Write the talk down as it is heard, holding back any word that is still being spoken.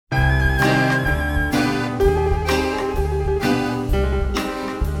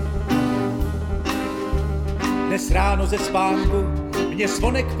Ráno ze spánku mě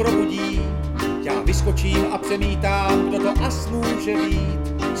zvonek probudí, já vyskočím a přemítám, kdo to as může být.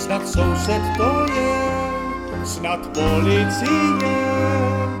 Snad soused to je, snad policie.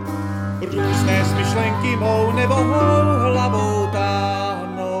 Různé smyšlenky mou nebohou hlavou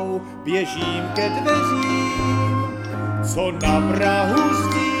táhnou, běžím ke dveřím, co na prahu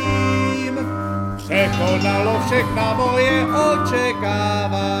zdím. Překonalo všechna moje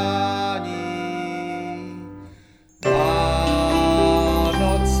očekávání.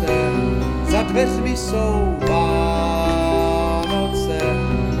 Vánoce za dveřmi jsou Vánoce,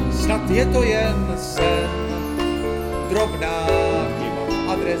 snad je to jen sen, drobná chyba v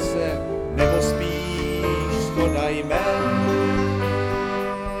adrese, nebo spíš shoda jmen.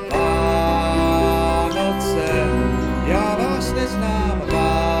 Vánoce, já vás neznám,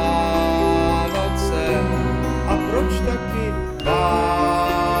 Vánoce, a proč taky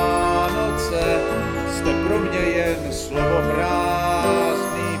Vánoce? Jste pro mě jen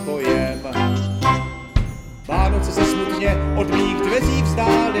slovohrázný pojem. Vánoce se smutně od mých dveří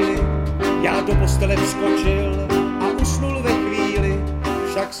vzdálily, já do postele vskočil a usnul ve chvíli,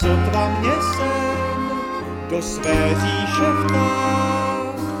 však sotva mě sen do své říše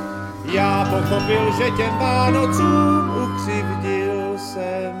vtáhl. Já pochopil, že těm Vánocům ukřivdil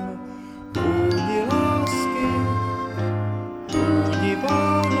jsem. Vůni lásky, vůni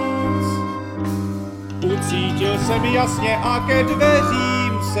Vánoc, ucítil jsem jasně a ke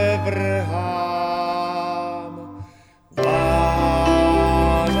dveřím se vrhám.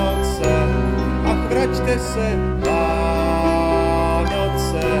 Vánoce, ach vraťte se,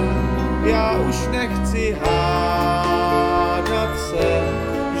 Vánoce, já už nechci hádat se,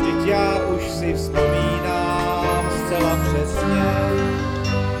 vždyť já už si vzpomínám zcela přesně.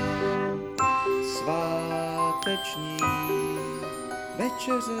 Sváteční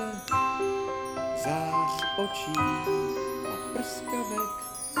večeře, zář očí a prskavek,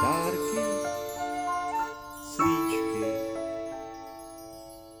 dárky, svíčky.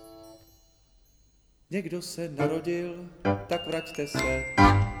 Někdo se narodil, tak vraťte se.